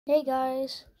Hey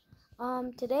guys,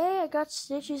 today I got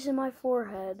stitches in my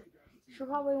forehead. You're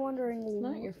probably wondering, It's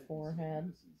not your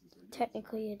forehead.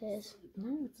 technically it is.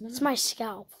 No, it's not. It's my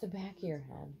scalp. It's the back of your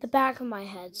head. The back of my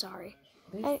head, sorry.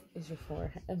 This is your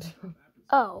forehead.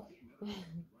 Oh,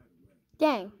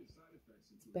 dang.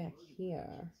 It's back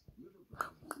here.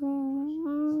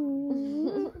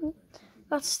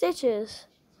 Got stitches.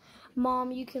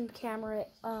 Mom, you can camera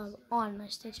it on my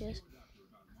stitches.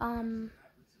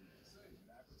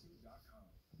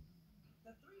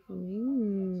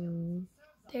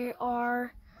 They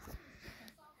are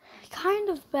kind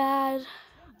of bad.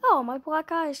 Oh, my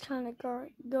black eye is kind of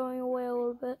going away a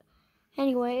little bit.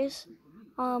 Anyways,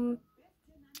 kind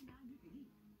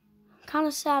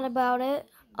of sad about it.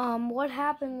 What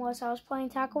happened was I was playing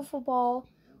tackle football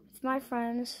with my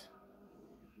friends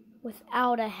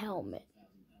without a helmet.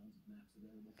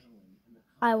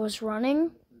 I was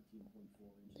running.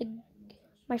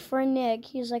 My friend Nick,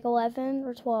 he's like 11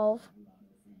 or 12.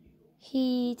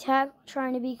 He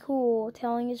trying to be cool,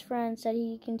 telling his friends that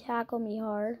he can tackle me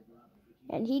hard,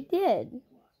 and he did.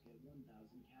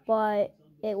 But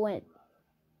it went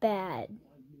bad.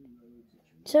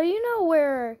 So you know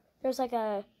where there's like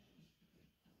a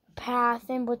path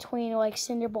in between like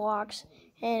cinder blocks,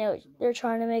 and they're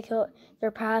trying to make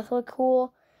their path look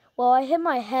cool. Well, I hit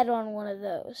my head on one of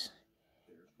those,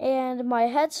 and my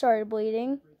head started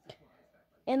bleeding,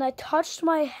 and I touched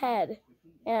my head,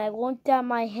 and I looked at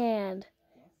my hand.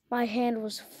 My hand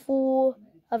was full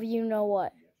of you know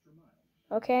what.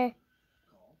 Okay?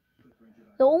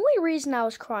 The only reason I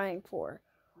was crying for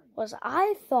was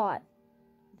I thought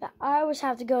that I was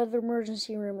have to go to the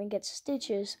emergency room and get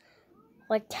stitches,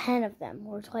 like 10 of them,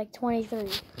 or like 23,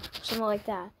 something like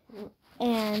that.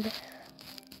 And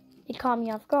it caught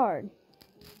me off guard.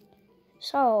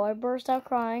 So I burst out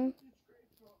crying.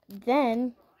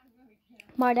 Then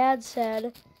my dad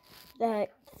said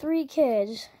that 3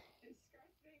 kids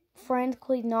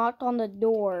frantically knocked on the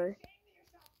door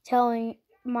telling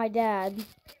my dad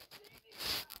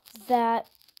that,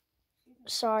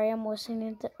 sorry, I'm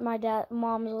listening to my dad,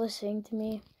 mom is listening to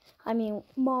me.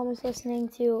 Mom is listening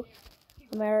to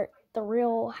the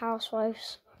Real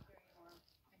Housewives.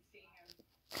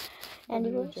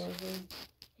 Anyways,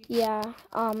 yeah,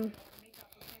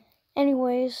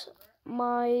 anyways,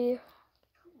 my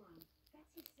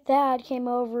dad came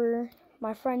over,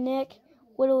 my friend Nick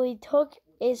literally took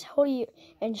his hoodie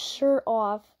and shirt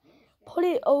off, put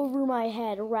it over my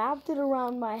head, wrapped it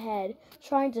around my head,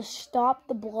 trying to stop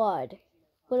the blood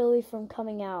literally from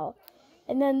coming out.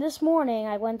 And then this morning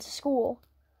I went to school,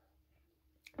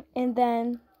 and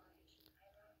then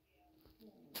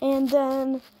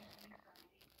the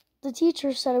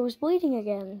teacher said it was bleeding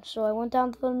again. So I went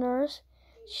down to the nurse.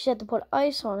 She said to put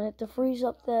ice on it to freeze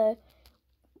up the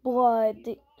blood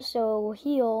so it will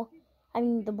heal.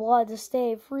 The blood to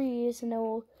stay freeze, and it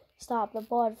will stop the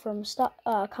blood from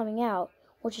coming out,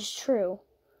 which is true.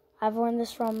 I've learned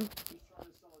this from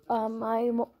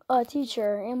my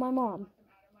teacher and my mom.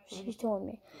 She told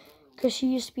me, because she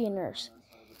used to be a nurse.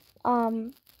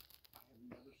 The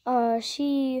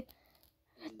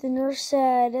nurse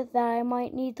said that I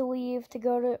might need to leave to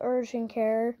go to urgent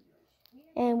care,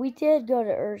 and we did go to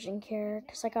urgent care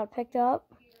because I got picked up.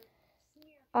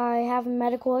 I have a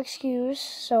medical excuse,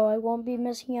 so I won't be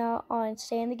missing out on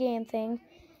stay in the game thing.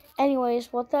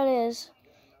 Anyways, what that is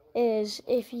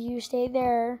if you stay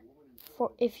there,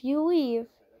 if you're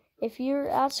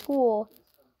at school,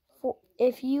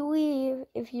 if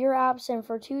you're absent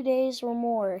for 2 days or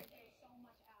more,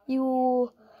 you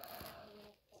will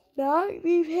not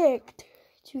be picked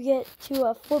to get to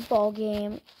a football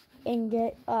game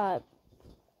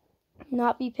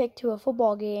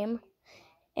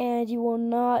and you will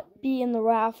not be in the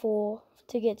raffle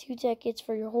to get 2 tickets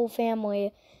for your whole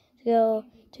family to go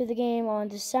to the game on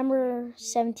December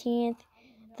 17th,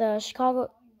 the Chicago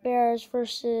Bears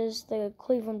versus the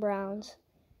Cleveland Browns.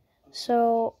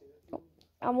 So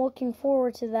I'm looking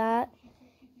forward to that.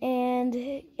 And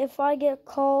if I get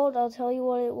called, I'll tell you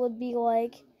what it would be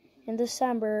like in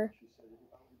December.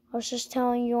 I was just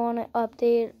telling you on an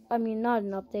update. Not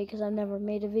an update because I've never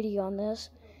made a video on this.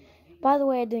 By the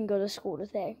way, I didn't go to school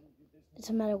today.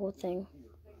 It's a medical thing.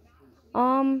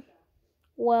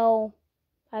 Well,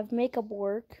 I have makeup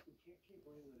work.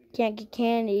 Can't get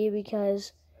candy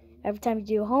because every time you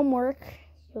do homework,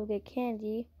 you'll get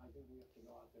candy.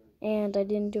 And I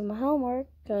didn't do my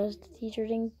homework because the teacher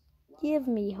didn't give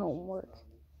me homework.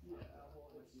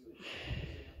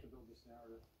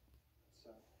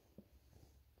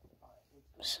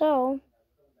 So,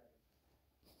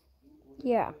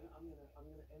 yeah.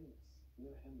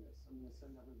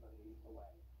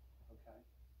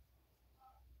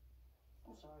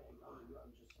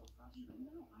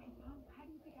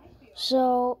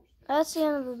 So, that's the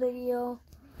end of the video.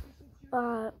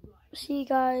 See you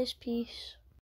guys. Peace.